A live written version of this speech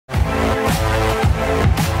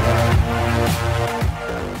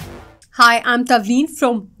Hi, I'm Tavleen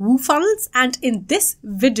from WooFunnels, and in this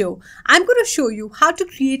video, I'm going to show you how to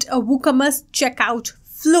create a WooCommerce checkout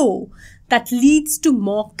flow that leads to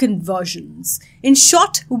more conversions. In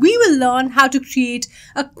short, we will learn how to create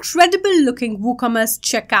a credible looking WooCommerce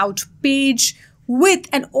checkout page with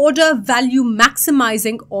an order value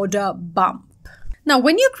maximizing order bump. Now,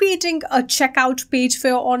 when you're creating a checkout page for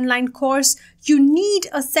your online course, you need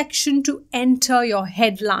a section to enter your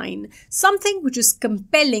headline, something which is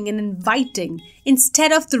compelling and inviting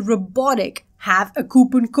instead of the robotic, have a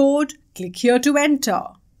coupon code, click here to enter.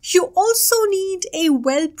 You also need a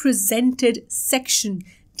well-presented section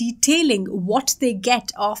detailing what they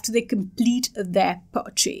get after they complete their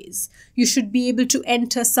purchase. You should be able to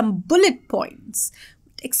enter some bullet points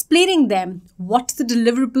explaining them what the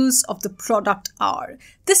deliverables of the product are.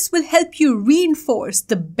 This will help you reinforce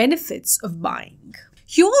the benefits of buying.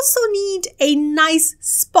 You also need a nice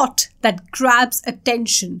spot that grabs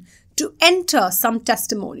attention to enter some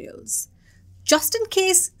testimonials. Just in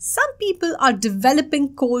case some people are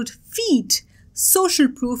developing cold feet, social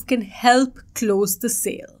proof can help close the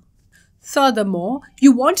sale. Furthermore,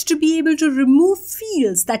 you want to be able to remove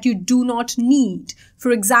fields that you do not need.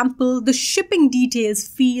 For example, the shipping details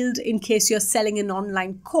field in case you're selling an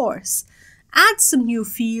online course. Add some new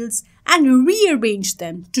fields and rearrange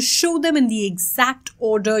them to show them in the exact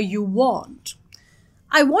order you want.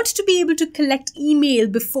 I want to be able to collect email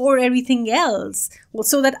before everything else,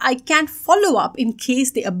 so that I can follow up in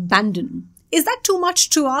case they abandon. Is that too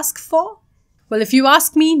much to ask for? Well, if you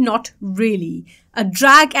ask me, not really. A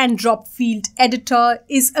drag and drop field editor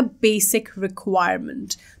is a basic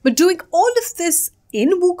requirement. But doing all of this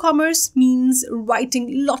in WooCommerce means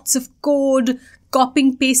writing lots of code,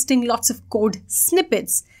 copying, pasting lots of code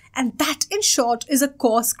snippets. And that, in short, is a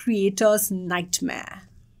course creator's nightmare.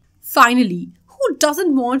 Finally, who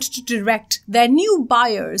doesn't want to direct their new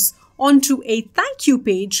buyers onto a thank you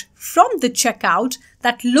page from the checkout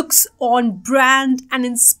that looks on brand and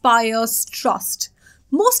inspires trust?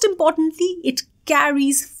 Most importantly, it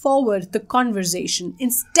carries forward the conversation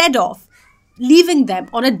instead of leaving them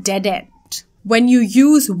on a dead end. When you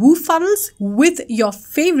use WooFunnels with your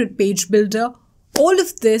favorite page builder, all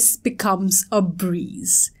of this becomes a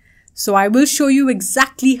breeze. So I will show you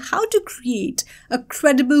exactly how to create a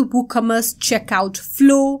credible WooCommerce checkout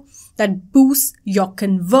flow that boosts your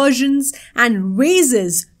conversions and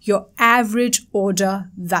raises your average order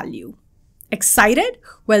value. Excited?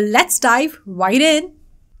 Well, let's dive right in.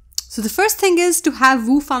 So the first thing is to have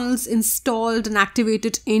WooFunnels installed and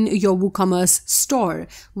activated in your WooCommerce store.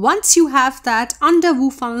 Once you have that, under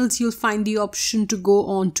WooFunnels, you'll find the option to go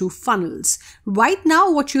on to funnels. Right now,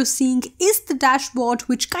 what you're seeing is the dashboard,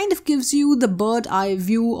 which kind of gives you the bird eye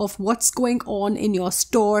view of what's going on in your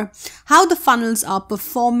store, how the funnels are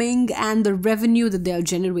performing, and the revenue that they are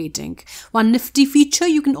generating. One nifty feature,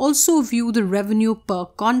 you can also view the revenue per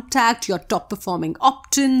contact, your top performing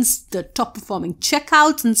opt-ins, the top performing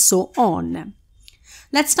checkouts, and so on.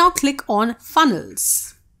 Let's now click on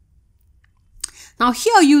funnels. Now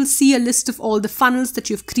here you'll see a list of all the funnels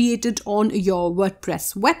that you've created on your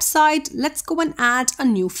WordPress website. Let's go and add a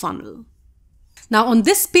new funnel. Now on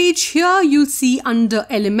this page here, you'll see under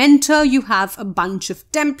Elementor, you have a bunch of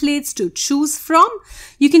templates to choose from.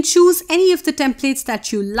 You can choose any of the templates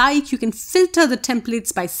that you like. You can filter the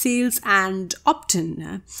templates by sales and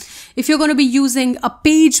opt-in. If you're going to be using a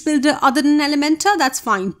page builder other than Elementor, that's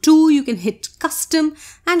fine too. You can hit custom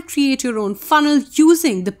and create your own funnel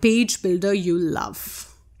using the page builder you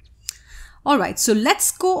love. All right, so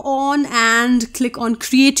let's go on and click on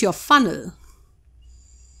create your funnel.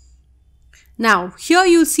 Now, here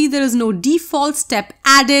you'll see there is no default step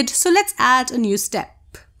added, so let's add a new step.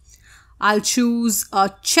 I'll choose a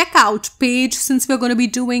checkout page since we're going to be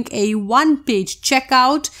doing a one-page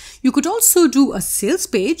checkout. You could also do a sales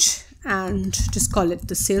page and just call it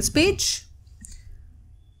the sales page.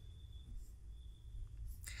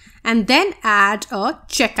 And then add a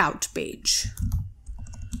checkout page.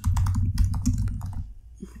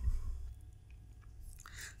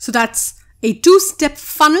 So that's a two-step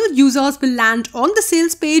funnel. Users will land on the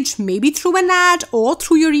sales page, maybe through an ad or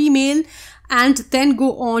through your email, and then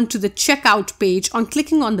go on to the checkout page on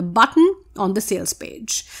clicking on the button on the sales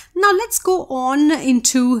page. Now let's go on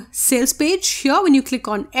into sales page. Here, when you click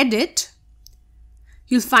on edit,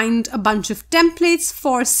 you'll find a bunch of templates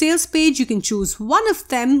for sales page. You can choose one of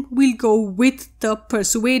them. We'll go with the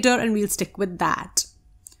Persuader and we'll stick with that.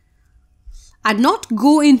 I'd not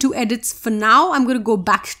go into edits for now. I'm going to go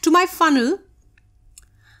back to my funnel.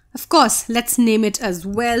 Of course, let's name it as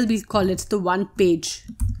well. We'll call it the one page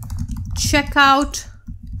checkout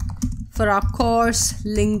for our course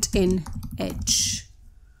LinkedIn Edge.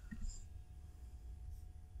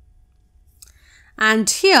 And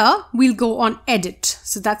here we'll go on edit.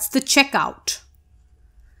 So that's the checkout.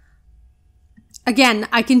 Again,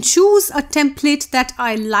 I can choose a template that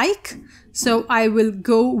I like. So I will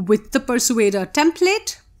go with the Persuader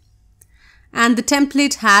template, and the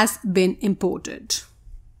template has been imported.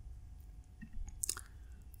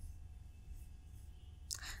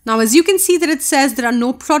 Now, as you can see that it says there are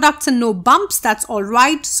no products and no bumps. That's all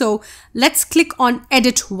right. So let's click on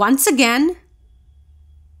edit once again.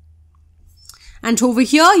 And over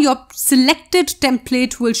here, your selected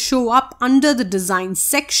template will show up under the design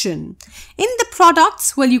section. In the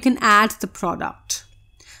products, well, you can add the product.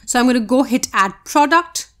 So I'm going to go hit add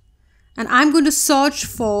product, and I'm going to search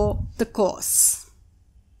for the course.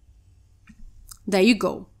 There you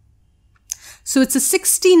go. So it's a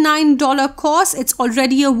 $69 course. It's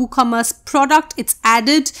already a WooCommerce product. It's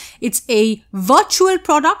added. It's a virtual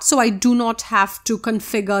product, so I do not have to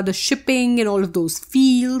configure the shipping and all of those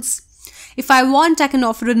fields. If I want, I can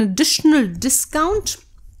offer an additional discount,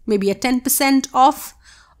 maybe a 10% off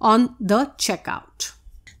on the checkout.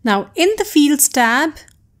 Now, in the Fields tab,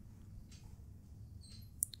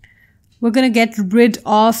 we're going to get rid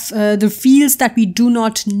of the fields that we do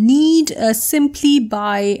not need simply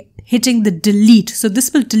by hitting the delete. So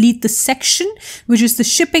this will delete the section, which is the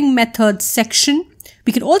shipping method section.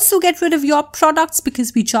 We can also get rid of your products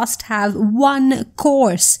because we just have one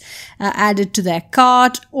course added to their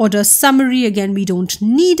cart. Order summary, again, we don't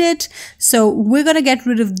need it. So we're going to get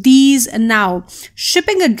rid of these. And now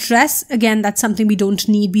shipping address, again, that's something we don't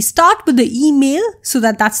need. We start with the email, so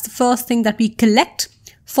that's the first thing that we collect,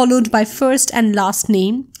 followed by first and last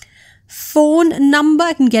name. Phone number,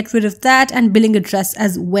 I can get rid of that, and billing address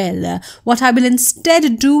as well. What I will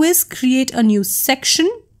instead do is create a new section,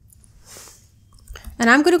 and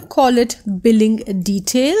I'm going to call it billing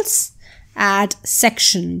details, add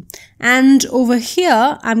section. And over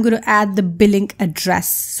here, I'm going to add the billing address.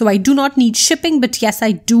 So I do not need shipping, but yes,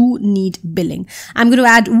 I do need billing. I'm going to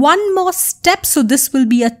add one more step. So this will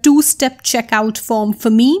be a 2-step checkout form for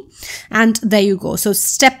me. And there you go. So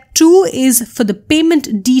step 2 is for the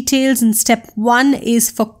payment details, and step 1 is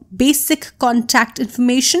for basic contact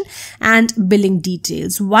information and billing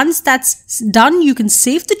details. Once that's done, you can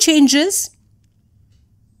save the changes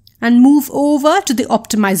and move over to the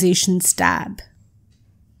Optimizations tab.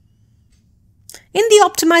 In the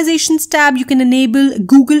Optimizations tab, you can enable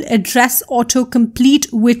Google Address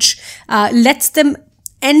Autocomplete, which lets them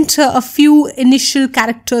enter a few initial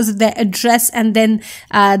characters of their address, and then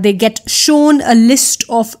they get shown a list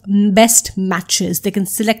of best matches. They can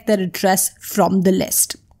select their address from the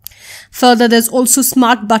list. Further, there's also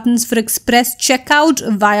smart buttons for express checkout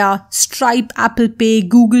via Stripe, Apple Pay,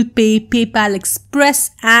 Google Pay, PayPal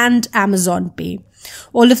Express, and Amazon Pay.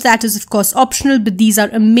 All of that is, of course, optional, but these are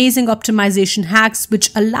amazing optimization hacks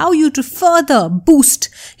which allow you to further boost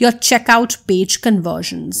your checkout page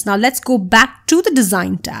conversions. Now, let's go back to the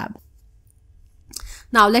Design tab.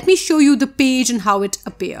 Now, let me show you the page and how it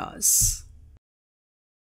appears.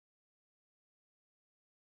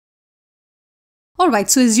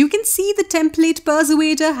 Alright, so as you can see, the template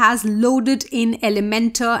Persuader has loaded in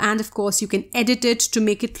Elementor, and of course you can edit it to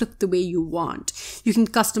make it look the way you want. You can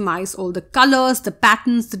customize all the colors, the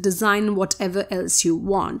patterns, the design, whatever else you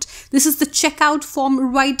want. This is the checkout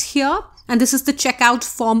form right here. And this is the checkout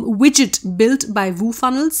form widget built by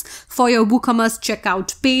WooFunnels for your WooCommerce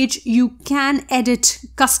checkout page. You can edit,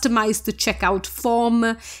 customize the checkout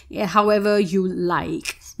form however you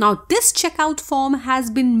like. Now, this checkout form has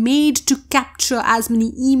been made to capture as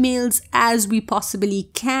many emails as we possibly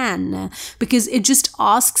can, because it just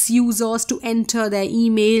asks users to enter their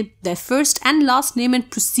email, their first and last name, and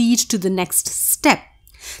proceed to the next step.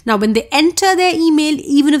 Now, when they enter their email,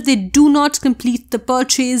 even if they do not complete the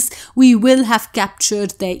purchase, we will have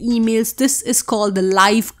captured their emails. This is called the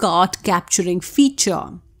live cart capturing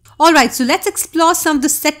feature. Alright, so let's explore some of the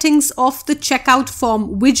settings of the checkout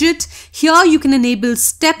form widget. Here you can enable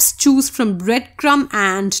steps, choose from breadcrumb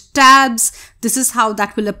and tabs. This is how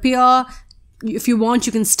that will appear. If you want,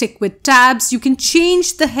 you can stick with tabs. You can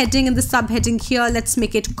change the heading and the subheading here. Let's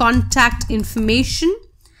make it contact information.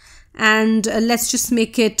 And let's just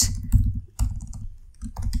make it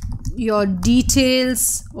your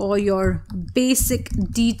details or your basic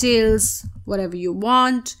details, whatever you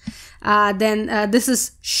want. Then this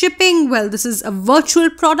is shipping. Well, this is a virtual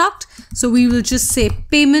product, so we will just say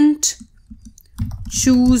payment.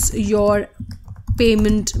 Choose your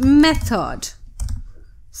payment method.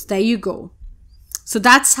 So there you go. So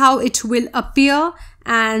that's how it will appear.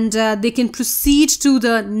 and they can proceed to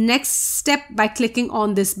the next step by clicking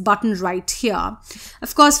on this button right here.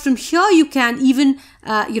 Of course, from here you can even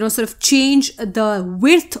sort of change the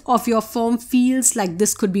width of your form fields. Like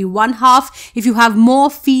this could be 1/2. If you have more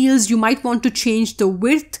fields, you might want to change the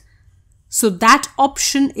width. So that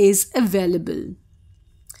option is available.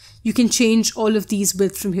 You can change all of these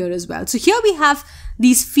width from here as well. So here we have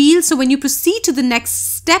these fields. So when you proceed to the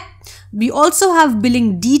next step, we also have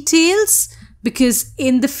billing details, because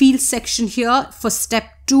in the field section here for step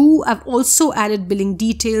 2, I've also added billing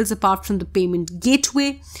details apart from the payment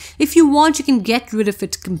gateway. If you want, you can get rid of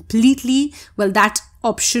it completely. Well, that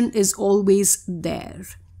option is always there.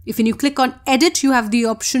 When you click on edit, you have the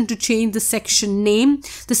option to change the section name.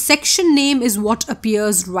 The section name is what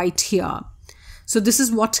appears right here. So this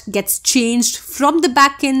is what gets changed from the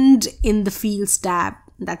backend in the fields tab.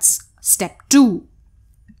 That's step 2.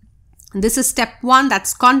 And this is step 1,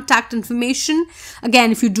 that's contact information.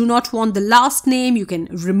 Again, if you do not want the last name, you can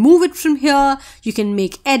remove it from here. You can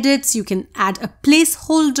make edits, you can add a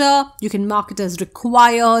placeholder, you can mark it as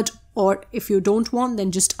required, or if you don't want,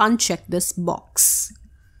 then just uncheck this box.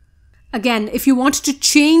 Again, if you want to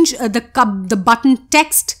change the button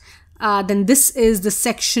text, then this is the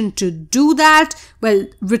section to do that. Well,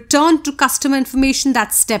 return to customer information,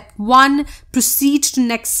 that's step 1. Proceed to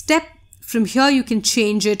next step. From here, you can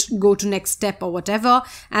change it, go to next step or whatever.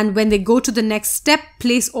 And when they go to the next step,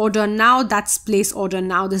 place order now, that's place order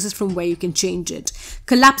now. This is from where you can change it.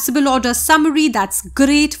 Collapsible order summary, that's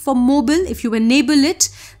great for mobile. If you enable it,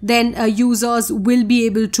 then users will be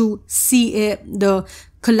able to see the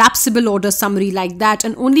collapsible order summary like that.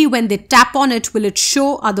 And only when they tap on it will it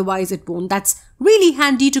show, otherwise it won't. That's really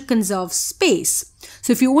handy to conserve space.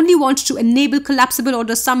 So if you only want to enable collapsible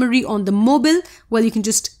order summary on the mobile, well, you can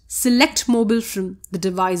just select mobile from the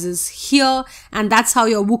devices here, and that's how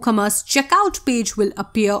your WooCommerce checkout page will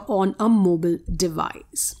appear on a mobile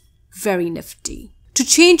device. Very nifty. To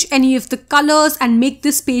change any of the colors and make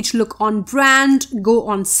this page look on brand, go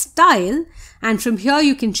on style, and from here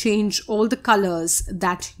you can change all the colors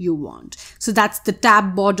that you want. So that's the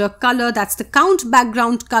tab border color, that's the count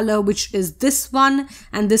background color, which is this one,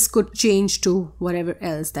 and this could change to whatever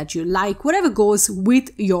else that you like, whatever goes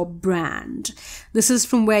with your brand. This is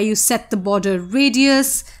from where you set the border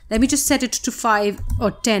radius. Let me just set it to 5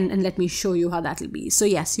 or 10 and let me show you how that will be. So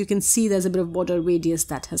yes, you can see there's a bit of border radius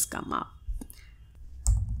that has come up.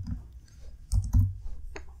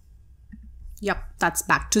 Yep, that's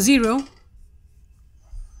back to 0.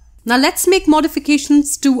 Now let's make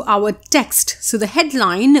modifications to our text. So the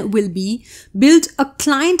headline will be build a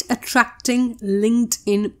client attracting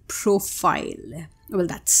LinkedIn profile. Well,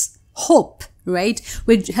 that's hope, right?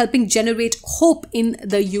 We're helping generate hope in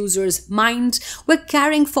the user's mind. We're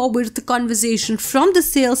carrying forward the conversation from the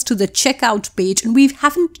sales to the checkout page, and we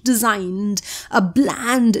haven't designed a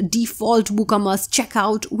bland default WooCommerce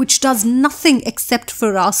checkout which does nothing except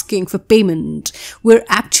for asking for payment. We're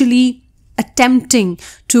actually attempting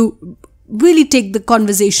to really take the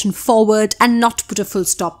conversation forward and not put a full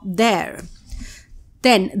stop there.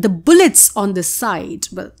 Then the bullets on the side,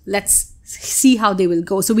 well, let's see how they will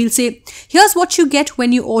go. So we'll say, here's what you get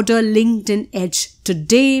when you order LinkedIn Edge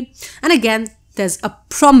today. And again, there's a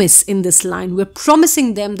promise in this line. We're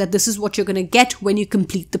promising them that this is what you're going to get when you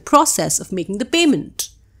complete the process of making the payment.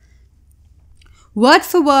 Word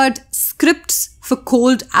for word scripts for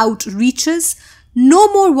cold outreaches.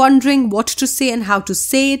 No more wondering what to say and how to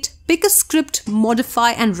say it. Pick a script,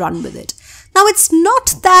 modify and run with it. Now, it's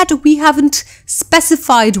not that we haven't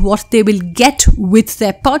specified what they will get with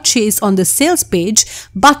their purchase on the sales page,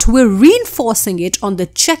 but we're reinforcing it on the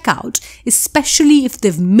checkout, especially if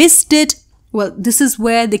they've missed it. Well, this is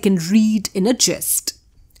where they can read in a gist.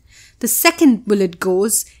 The second bullet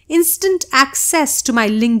goes, instant access to my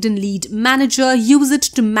LinkedIn lead manager. Use it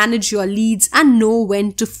to manage your leads and know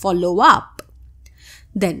when to follow up.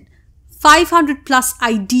 Then 500 plus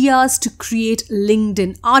ideas to create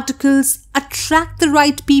LinkedIn articles, attract the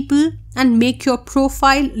right people and make your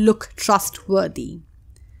profile look trustworthy.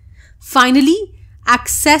 Finally,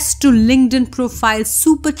 access to LinkedIn profile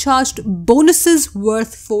supercharged bonuses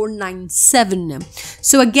worth $497.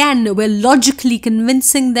 So again, we're logically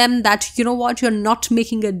convincing them that, you know what, you're not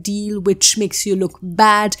making a deal which makes you look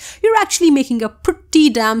bad. You're actually making a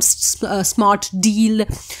pretty damn smart deal.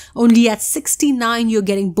 Only at $69, you're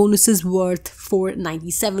getting bonuses worth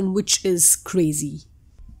 $497, which is crazy.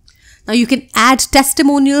 Now you can add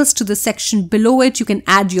testimonials to the section below it. You can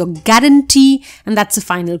add your guarantee, and that's a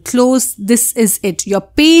final close. This is it. Your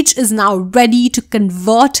page is now ready to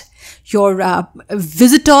convert your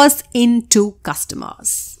visitors into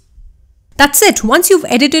customers. That's it. Once you've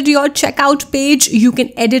edited your checkout page, you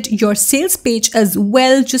can edit your sales page as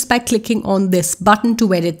well just by clicking on this button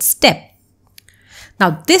to edit step.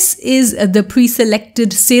 Now, this is the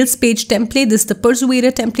pre-selected sales page template. This is the Persuader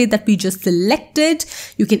template that we just selected.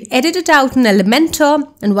 You can edit it out in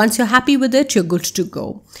Elementor, and once you're happy with it, you're good to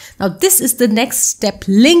go. Now, this is the next step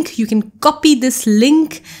link. You can copy this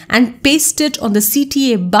link and paste it on the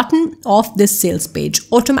CTA button of this sales page.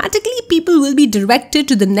 Automatically, people will be directed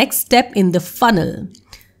to the next step in the funnel.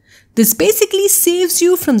 This basically saves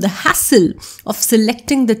you from the hassle of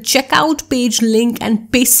selecting the checkout page link and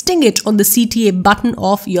pasting it on the CTA button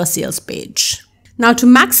of your sales page. Now, to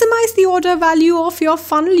maximize the order value of your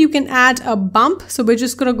funnel, you can add a bump. So we're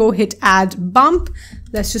just going to go hit add bump.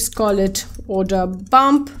 Let's just call it order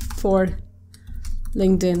bump for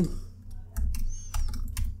LinkedIn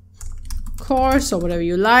course or whatever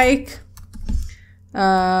you like.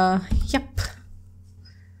 Yep.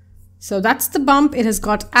 So that's the bump. It has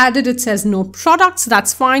got added. It says no product. So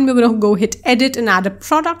that's fine. We're going to go hit edit and add a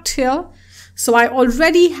product here. So I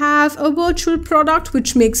already have a virtual product,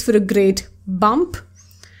 which makes for a great bump.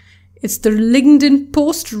 It's the LinkedIn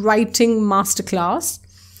post writing masterclass.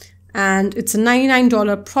 And it's a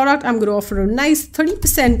 $99 product. I'm going to offer a nice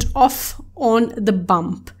 30% off on the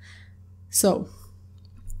bump. So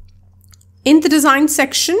in the design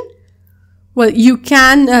section, well, you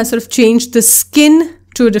can sort of change the skin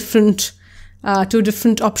to a different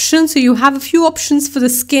option. So you have a few options for the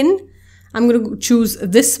skin. I'm going to choose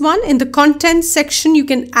this one. In the content section, you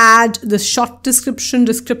can add the short description,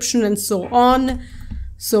 and so on.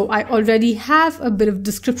 So I already have a bit of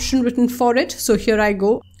description written for it. So here I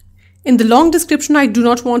go. In the long description, I do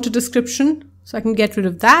not want a description, so I can get rid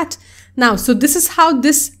of that. Now, so this is how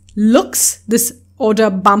this looks. This order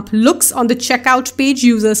bump looks on the checkout page.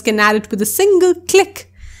 Users can add it with a single click.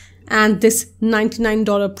 And this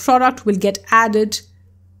 $99 product will get added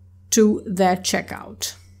to their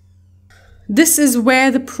checkout. This is where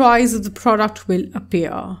the price of the product will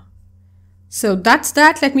appear. So that's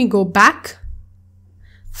that. Let me go back.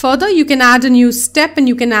 Further, you can add a new step and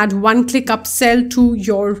you can add one-click upsell to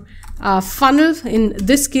your funnel. In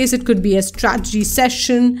this case, it could be a strategy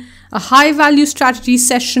session, a high-value strategy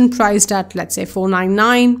session priced at, let's say,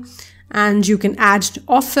 $499. And you can add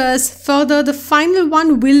offers. Further, the final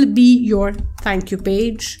one will be your thank you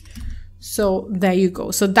page. So there you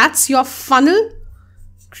go. So that's your funnel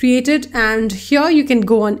created. And here you can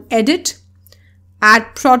go on edit,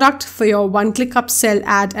 add product for your one-click upsell,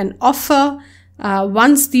 add an offer.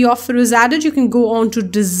 Once the offer is added, you can go on to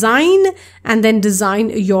design and then design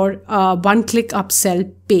your one-click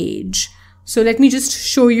upsell page. So let me just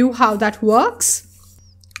show you how that works.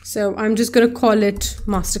 So I'm just going to call it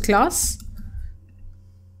masterclass.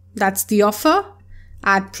 That's the offer.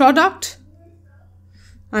 Add product.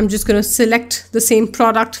 I'm just going to select the same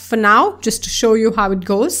product for now, just to show you how it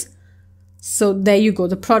goes. So there you go.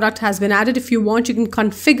 The product has been added. If you want, you can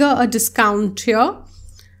configure a discount here.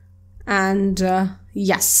 And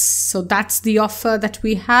yes, so that's the offer that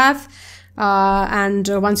we have. And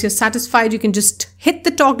once you're satisfied, you can just hit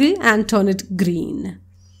the toggle and turn it green.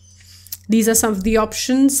 These are some of the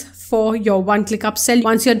options for your one-click upsell.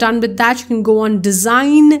 Once you're done with that, you can go on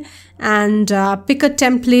design and pick a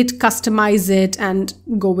template, customize it, and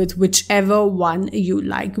go with whichever one you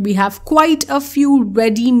like. We have quite a few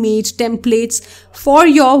ready-made templates for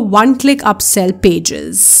your one-click upsell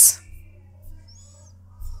pages.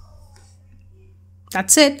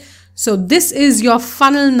 That's it. So this is your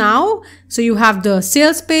funnel now. So you have the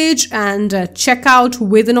sales page and checkout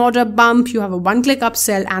with an order bump. You have a one-click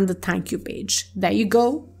upsell and the thank you page. There you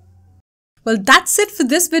go. Well, that's it for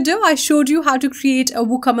this video. I showed you how to create a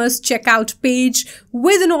WooCommerce checkout page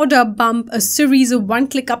with an order bump, a series of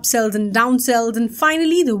one-click upsells and downsells, and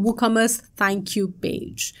finally the WooCommerce thank you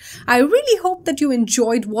page. I really hope that you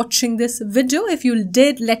enjoyed watching this video. If you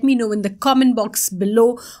did, let me know in the comment box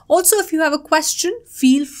below. Also, if you have a question,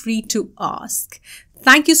 feel free to ask.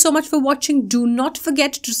 Thank you so much for watching. Do not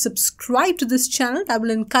forget to subscribe to this channel. That will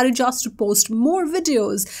encourage us to post more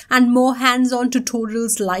videos and more hands-on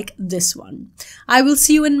tutorials like this one. I will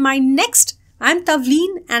see you in my next. I'm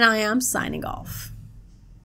Tavleen and I am signing off.